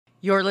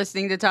You're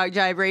listening to Talk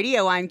Jive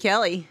Radio. I'm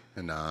Kelly.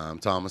 And I'm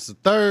Thomas the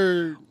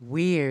Third.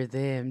 We're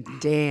them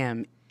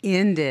damn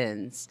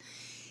Indians.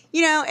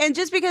 You know, and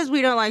just because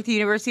we don't like the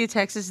University of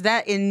Texas,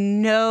 that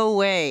in no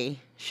way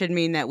should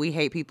mean that we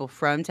hate people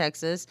from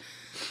Texas.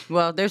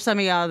 Well, there's some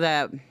of y'all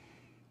that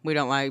we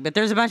don't like, but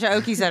there's a bunch of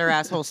Okies that are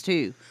assholes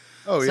too.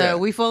 Oh, so yeah.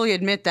 we fully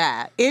admit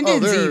that.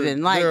 Indians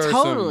even. Like,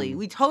 totally.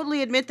 We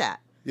totally admit that.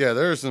 Yeah,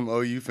 there are some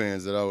OU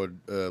fans that I would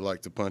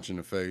like to punch in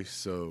the face.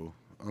 So,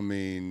 I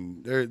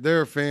mean, there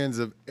are fans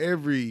of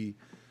every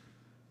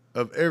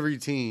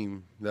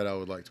team that I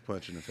would like to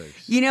punch in the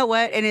face. You know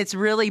what? And it's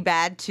really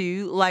bad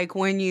too. Like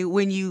when you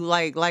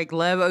like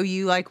love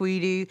OU like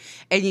we do,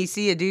 and you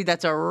see a dude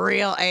that's a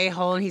real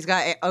a-hole and he's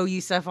got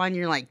OU stuff on,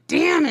 you're like,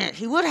 damn it,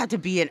 he would have to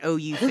be an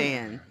OU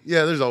fan.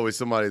 Yeah, there's always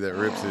somebody that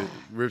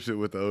rips it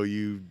with the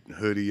OU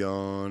hoodie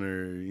on,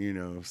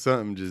 or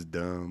something just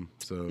dumb.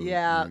 So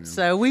yeah,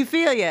 so we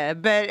feel you,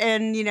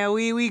 and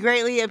we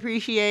greatly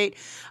appreciate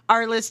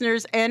our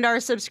listeners and our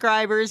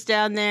subscribers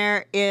down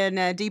there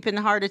in deep in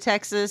the heart of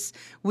Texas.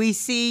 We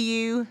see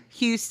you,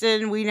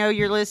 Houston. We know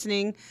you're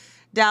listening.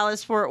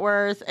 Dallas, Fort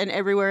Worth, and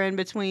everywhere in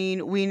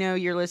between. We know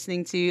you're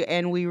listening to,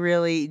 and we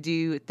really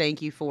do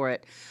thank you for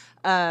it.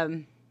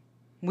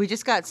 We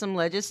just got some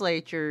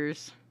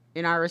legislatures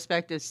in our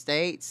respective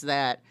states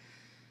that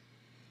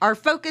are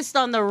focused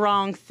on the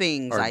wrong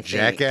things, I think.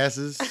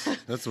 Jackasses?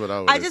 That's what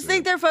I would I just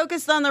think they're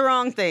focused on the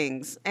wrong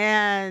things.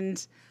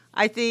 And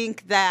I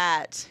think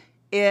that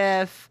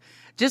if,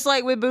 just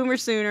like with Boomer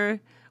Sooner,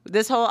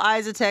 this whole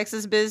Eyes of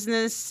Texas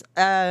business,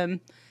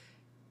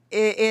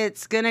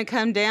 it's going to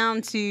come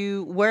down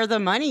to where the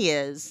money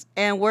is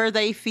and where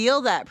they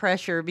feel that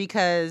pressure.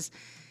 Because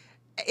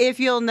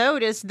if you'll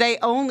notice, they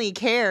only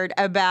cared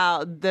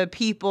about the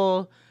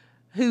people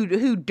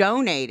who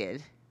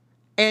donated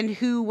and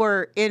who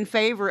were in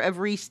favor of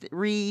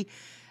reinstating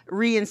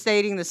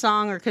the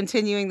song or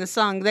continuing the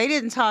song. They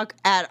didn't talk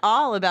at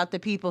all about the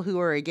people who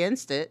were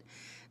against it.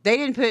 They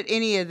didn't put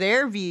any of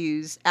their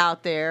views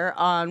out there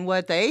on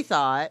what they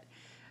thought,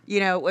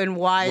 and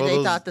why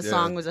they thought the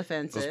song was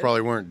offensive. Those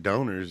probably weren't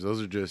donors. Those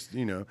are just,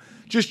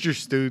 just your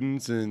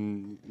students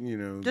and,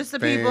 just the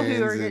people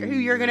who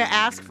you're going to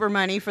ask for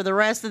money for the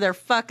rest of their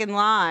fucking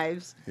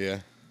lives.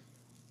 Yeah.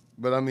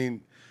 But I mean,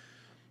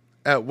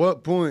 at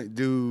what point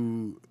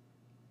do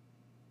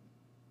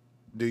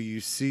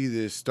you see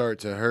this start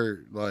to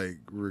hurt, like,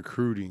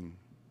 recruiting?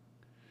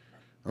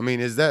 I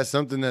mean, is that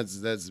something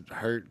that's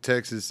hurt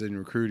Texas in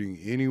recruiting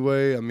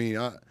anyway? I mean,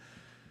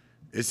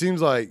 it seems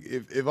like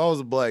if I was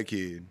a black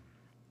kid,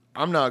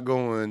 I'm not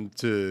going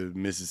to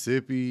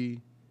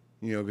Mississippi,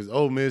 because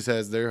Ole Miss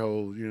has their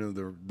whole,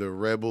 the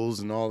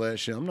Rebels and all that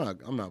shit. I'm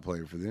not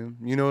playing for them.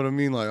 You know what I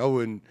mean? Like, I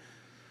wouldn't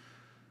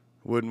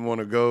want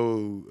to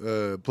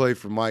go play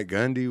for Mike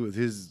Gundy with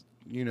his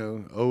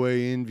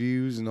OAN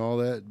views and all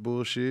that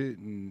bullshit.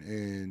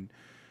 And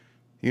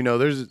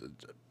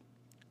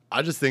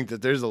I just think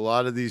that there's a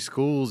lot of these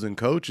schools and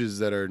coaches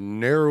that are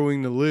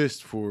narrowing the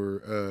list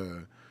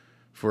for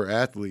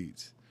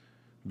athletes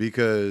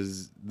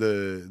because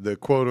the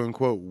quote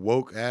unquote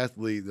woke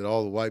athlete that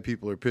all the white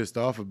people are pissed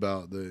off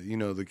about,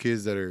 the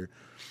kids that are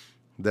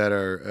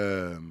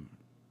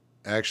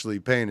actually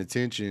paying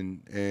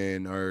attention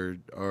and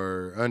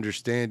are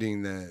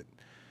understanding that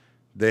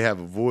they have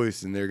a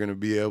voice and they're going to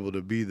be able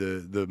to be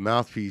the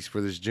mouthpiece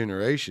for this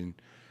generation.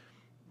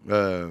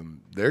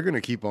 They're going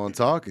to keep on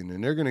talking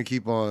and they're going to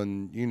keep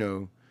on,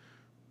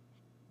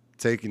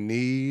 taking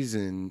knees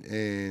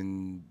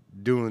and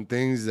doing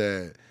things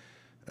that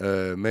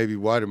maybe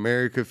white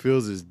America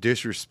feels is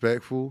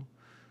disrespectful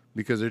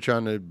because they're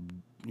trying to,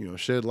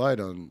 shed light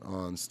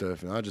on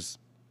stuff. And I don't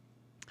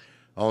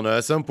know.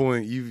 At some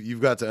point,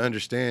 you've got to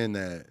understand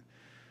that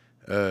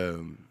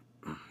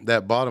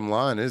that bottom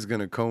line is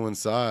going to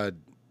coincide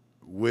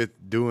with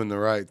doing the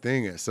right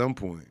thing at some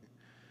point.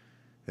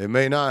 It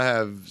may not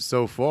have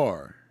so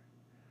far,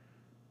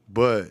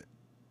 but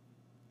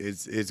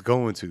it's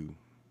going to.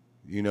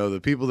 The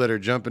people that are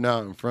jumping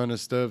out in front of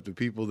stuff, the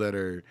people that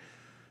are,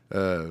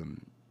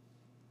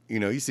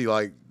 you see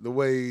like the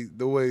way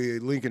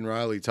Lincoln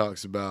Riley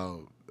talks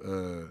about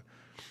the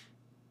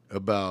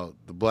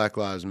Black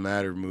Lives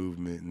Matter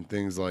movement and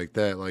things like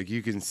that. Like,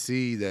 you can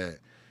see that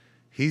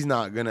he's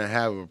not gonna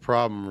have a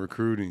problem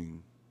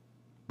recruiting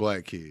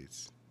black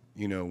kids.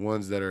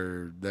 Ones that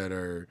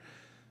are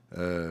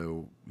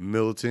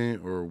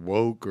militant or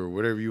woke or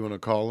whatever you want to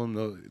call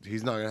them.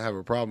 He's not gonna have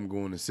a problem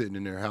going and sitting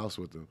in their house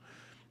with them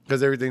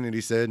because everything that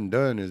he said and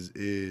done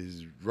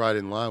is right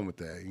in line with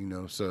that.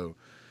 So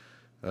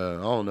I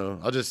don't know.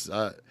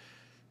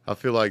 I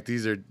feel like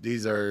these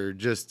are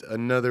just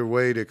another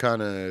way to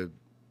kind of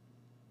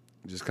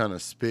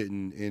spit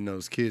in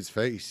those kids'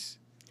 face.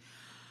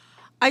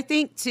 I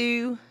think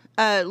too,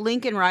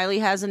 Lincoln Riley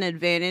has an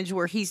advantage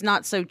where he's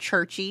not so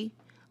churchy.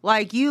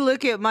 Like, you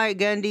look at Mike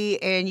Gundy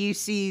and you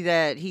see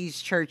that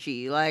he's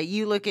churchy. Like,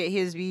 you look at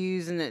his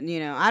views and,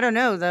 I don't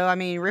know, though. I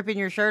mean, ripping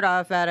your shirt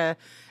off at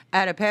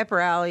a pep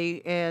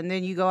rally and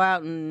then you go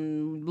out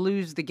and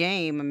lose the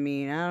game. I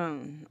mean, I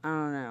don't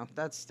know.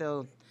 That's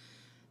still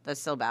That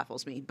still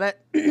baffles me. But,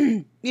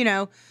 Lincoln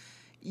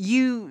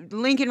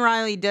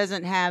Riley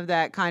doesn't have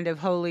that kind of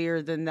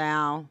holier than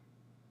thou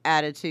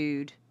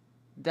attitude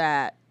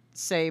that,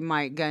 say,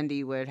 Mike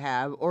Gundy would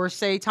have, or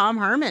say Tom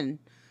Herman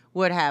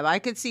would have. I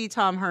could see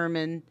Tom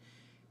Herman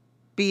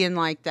being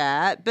like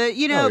that, but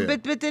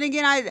but then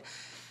again,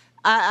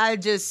 I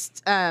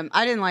just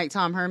I didn't like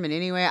Tom Herman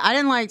anyway. I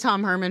didn't like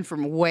Tom Herman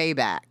from way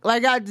back.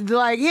 Like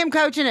him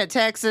coaching at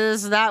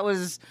Texas. That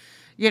was,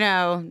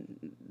 Now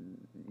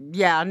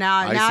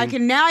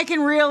I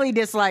can really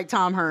dislike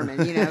Tom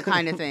Herman,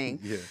 kind of thing.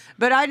 Yeah.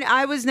 But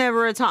I was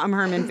never a Tom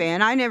Herman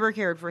fan. I never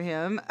cared for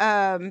him.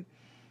 And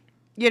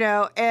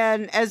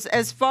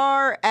as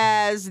far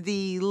as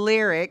the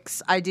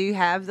lyrics, I do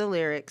have the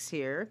lyrics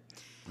here.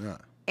 Yeah.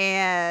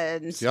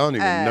 And see, I don't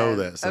even know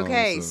that song.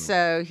 Okay,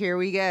 so here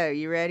we go.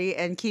 You ready?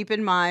 And keep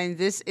in mind,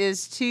 this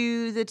is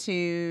to the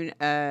tune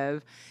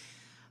of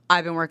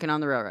I've Been Working on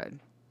the Railroad.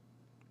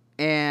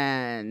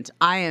 And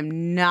I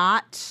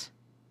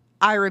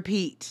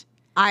repeat,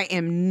 I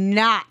am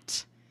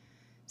not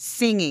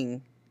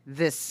singing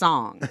this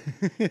song.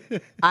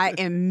 I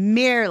am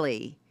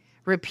merely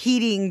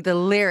repeating the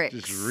lyrics.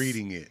 Just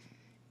reading it.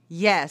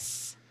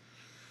 Yes.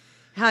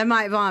 I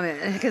might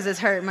vomit because it's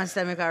hurting my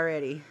stomach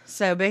already.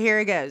 So, but here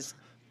it goes.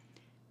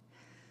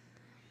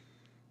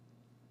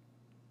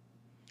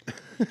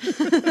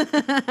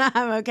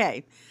 I'm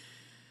okay.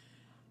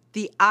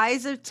 The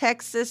eyes of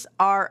Texas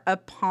are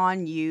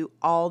upon you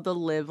all the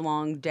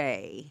livelong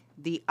day.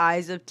 The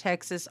eyes of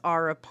Texas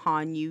are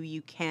upon you.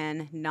 You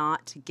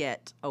cannot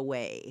get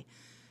away.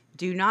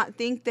 Do not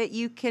think that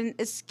you can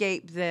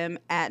escape them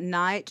at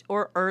night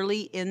or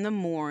early in the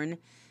morn.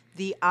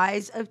 The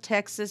eyes of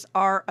Texas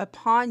are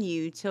upon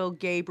you till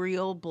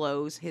Gabriel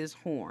blows his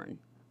horn.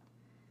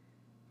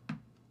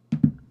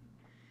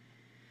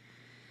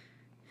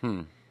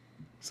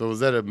 So was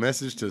that a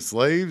message to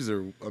slaves,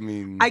 or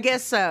I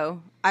guess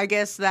so. I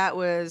guess that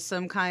was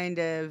some kind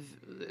of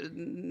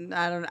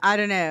I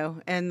don't know,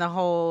 and the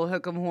whole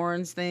hook 'em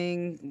horns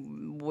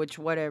thing, which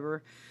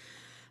whatever.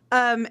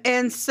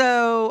 And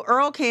so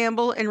Earl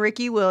Campbell and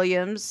Ricky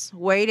Williams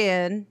weighed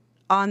in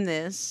on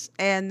this,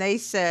 and they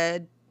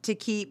said to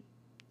keep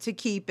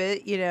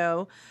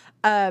it,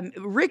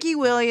 Ricky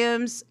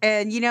Williams,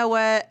 and you know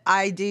what?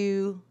 I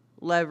do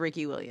love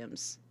Ricky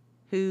Williams.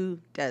 Who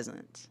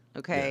doesn't?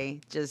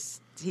 Okay,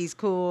 just he's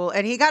cool,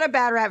 and he got a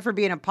bad rap for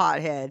being a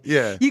pothead.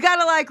 Yeah, you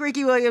gotta like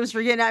Ricky Williams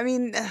for getting. I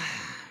mean,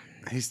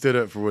 he stood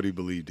up for what he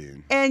believed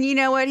in, and you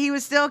know what? He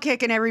was still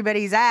kicking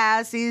everybody's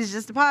ass. He's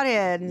just a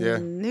pothead,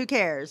 and who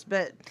cares?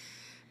 But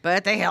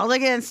they held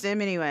against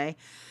him anyway.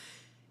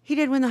 He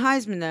did win the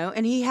Heisman though,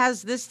 and he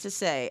has this to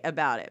say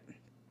about it.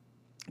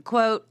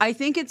 Quote, I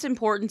think it's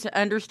important to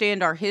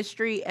understand our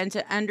history and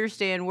to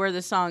understand where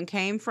the song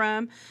came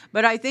from,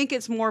 but I think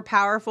it's more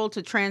powerful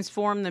to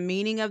transform the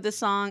meaning of the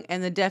song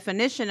and the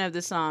definition of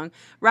the song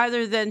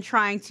rather than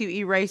trying to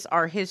erase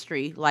our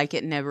history like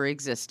it never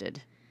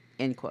existed,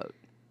 end quote.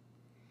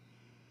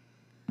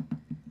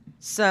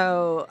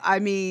 So, I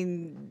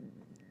mean,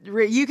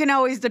 you can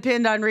always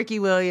depend on Ricky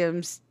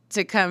Williams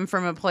to come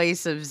from a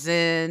place of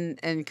zen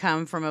and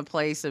come from a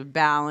place of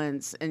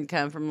balance and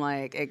come from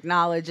like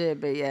acknowledge it,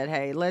 but yet,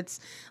 hey,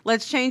 let's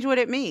change what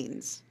it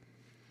means.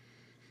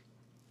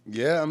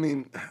 Yeah, I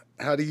mean,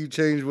 how do you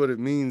change what it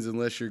means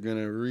unless you're going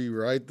to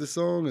rewrite the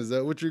song? Is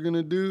that what you're going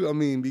to do? I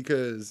mean,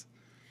 because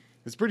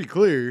it's pretty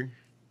clear.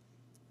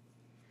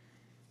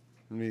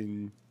 I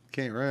mean,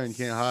 can't run,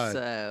 can't hide.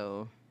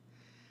 So,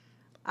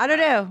 I don't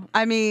know.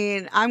 I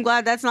mean, I'm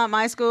glad that's not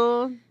my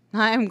school.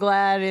 I'm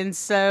glad in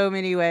so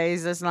many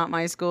ways that's not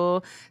my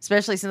school,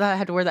 especially since I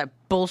had to wear that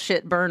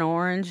bullshit burnt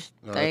orange.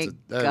 Thank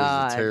God.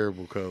 That is a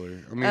terrible color.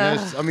 I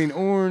mean,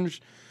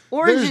 orange.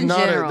 Orange in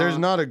general. There's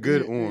not a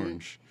good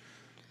orange,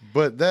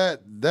 but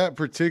that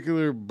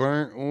particular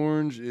burnt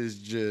orange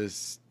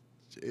is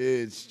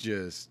it's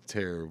just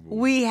terrible.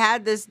 We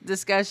had this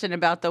discussion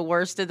about the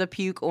worst of the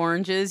puke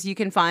oranges. You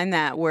can find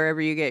that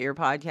wherever you get your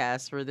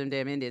podcasts for them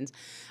damn Indians.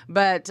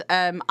 But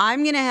I'm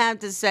going to have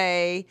to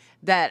say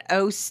that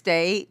O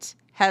State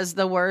has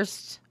the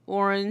worst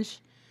orange.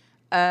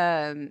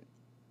 Like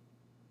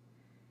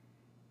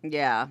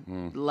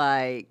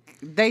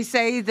they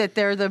say that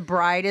they're the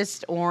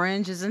brightest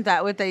orange. Isn't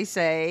that what they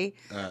say?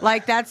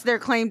 Like that's their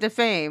claim to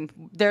fame.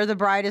 They're the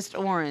brightest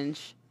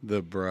orange.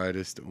 The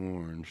brightest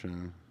orange,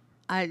 huh?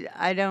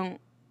 I don't,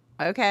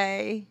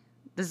 okay.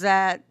 Does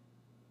that,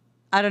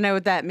 I don't know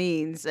what that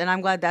means. And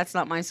I'm glad that's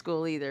not my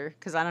school either,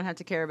 because I don't have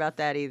to care about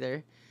that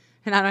either.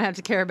 And I don't have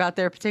to care about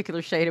their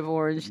particular shade of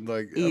orange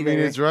either. I mean,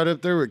 it's right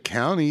up there with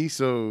county,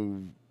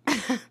 so.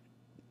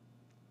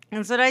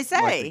 That's what I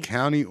say. Like the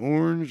county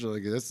orange,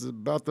 like that's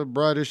about the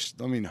brightest.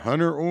 I mean,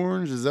 Hunter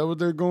orange, is that what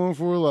they're going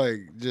for?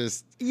 Like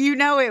just. You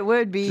know it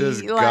would be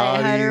just like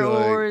gaudy, Hunter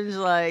orange,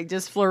 like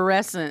just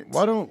fluorescent.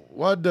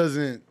 Why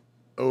doesn't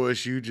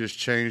OSU just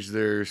change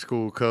their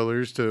school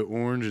colors to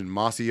orange and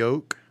mossy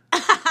oak?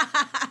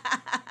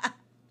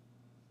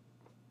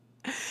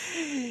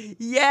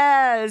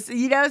 Yeah, does.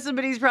 You know,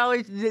 somebody's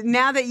probably,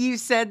 now that you've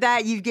said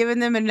that, you've given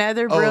them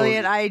another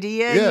brilliant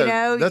idea. Yeah, you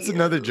know, that's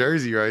another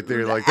jersey right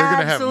there. Like they're gonna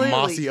have Absolutely.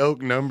 mossy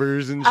oak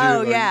numbers and shit. Oh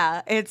like,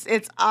 yeah, it's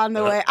on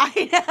the way.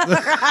 I know,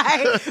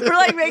 right? We're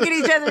like making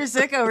each other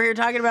sick over here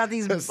talking about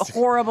these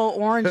horrible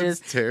oranges.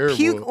 That's terrible.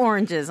 Puke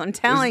oranges. I'm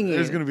telling you.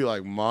 There's gonna be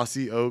like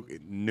mossy oak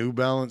New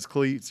Balance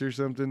cleats or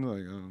something.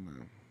 Like I don't know.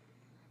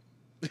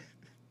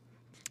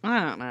 I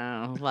don't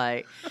know.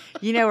 Like,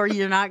 you know where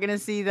you're not going to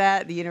see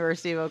that? The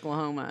University of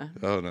Oklahoma.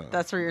 Oh no,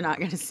 That's where you're not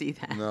going to see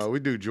that. no.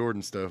 We do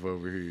Jordan stuff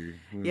over here.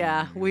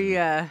 Yeah, we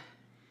have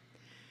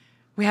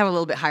a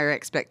little bit higher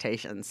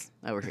expectations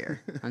over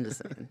here. I'm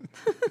just saying.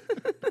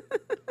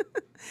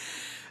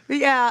 But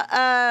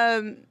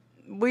yeah,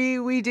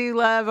 we do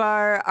love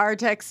our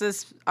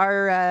Texas,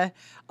 our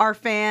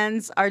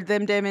fans, our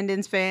Them Damn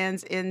Indians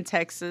fans in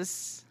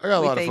Texas. I got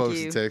a We lot of thank folks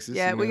you. in Texas.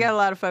 Yeah, you we know. got a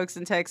lot of folks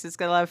in Texas.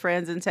 Got a lot of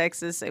friends in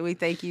Texas, and we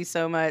thank you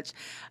so much.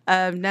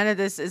 None of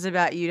this is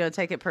about you. Don't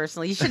take it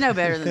personally. You should know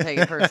better than take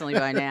it personally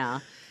by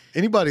now.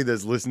 Anybody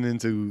that's listening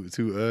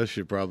to us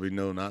should probably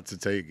know not to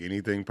take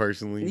anything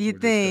personally. You We're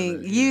just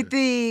think, kinda- you yeah.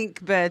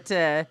 think, but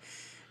and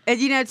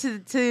you know,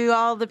 to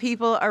all the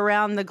people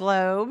around the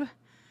globe,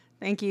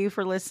 thank you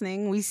for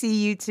listening. We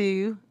see you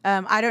too.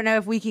 I don't know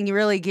if we can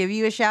really give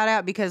you a shout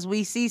out because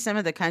we see some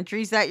of the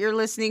countries that you're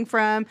listening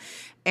from,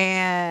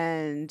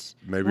 and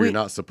Maybe you're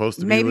not supposed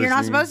to be maybe you're not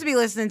listening. supposed to be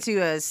listening to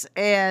us,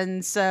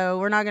 and so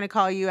we're not going to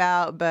call you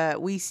out,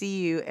 but we see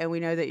you and we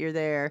know that you're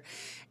there.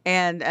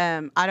 And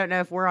I don't know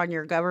if we're on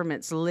your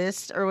government's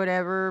list or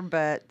whatever,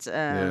 but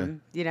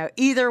you know,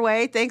 either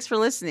way, thanks for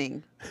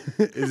listening.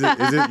 Is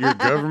it your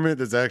government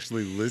that's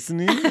actually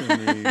listening?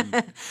 I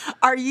mean,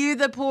 Are you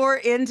the poor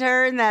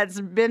intern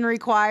that's been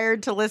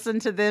required to listen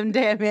to Them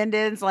Damn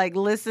Indians? Like,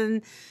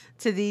 listen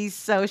to these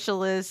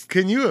socialists.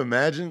 can you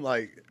imagine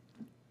like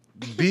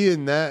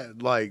being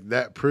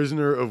that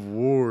prisoner of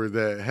war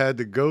that had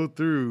to go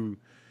through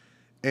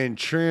and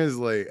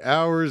translate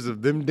hours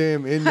of Them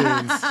Damn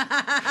Indians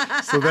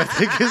so that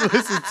they can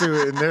listen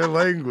to it in their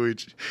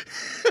language?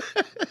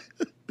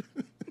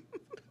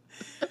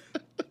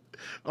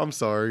 I'm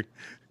sorry.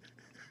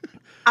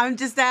 I'm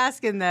just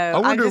asking, though.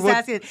 I'm wonder just what-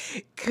 asking,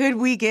 could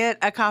we get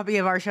a copy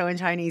of our show in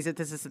Chinese if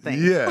this is a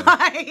thing? Yeah.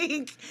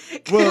 Like,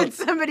 Well, could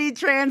somebody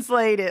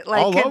translate it?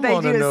 Like, all I could they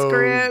wanna do a know-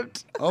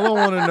 script? All I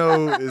want to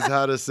know is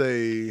how to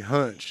say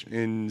hunch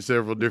in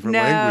several different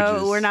No,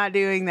 languages. we're not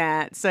doing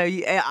that. So,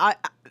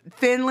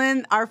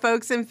 Finland, our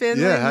folks in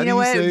Finland, Yeah, how you do know you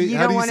what? say You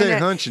how don't do you wanna say know-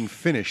 hunch in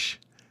Finnish?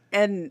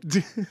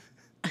 And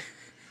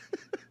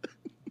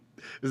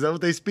Is that what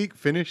they speak?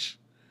 Finnish?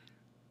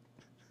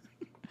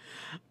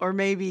 or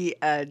maybe,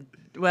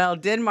 well,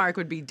 Denmark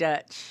would be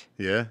Dutch.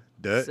 Yeah,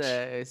 Dutch.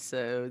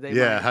 So they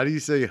Yeah, might. how do you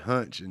say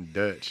hunch in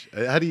Dutch?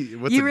 How do you?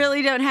 What's You a,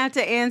 really don't have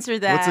to answer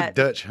What's a that,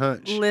 Dutch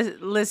hunch?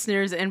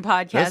 listeners and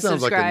That podcast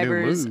sounds like a new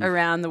subscribers move.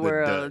 around the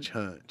world. Dutch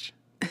hunch.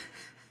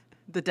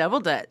 The double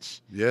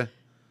Dutch. Yeah,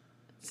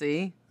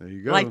 See? there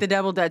you go. Like the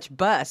double Dutch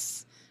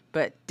bus,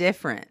 but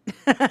different.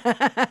 or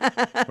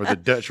the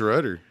Dutch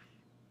rudder.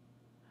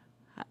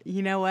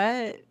 You know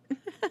what?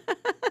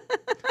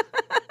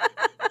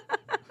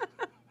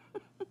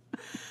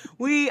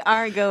 We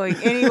aren't going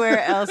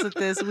anywhere else with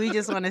this. We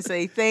just want to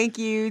say thank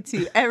you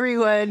to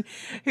everyone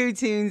who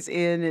tunes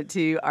in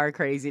to our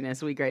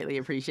craziness. We greatly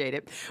appreciate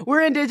it.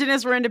 We're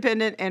Indigenous, we're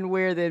independent, and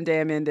we're Them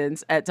Damn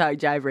Indians at Talk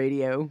Jive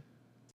Radio.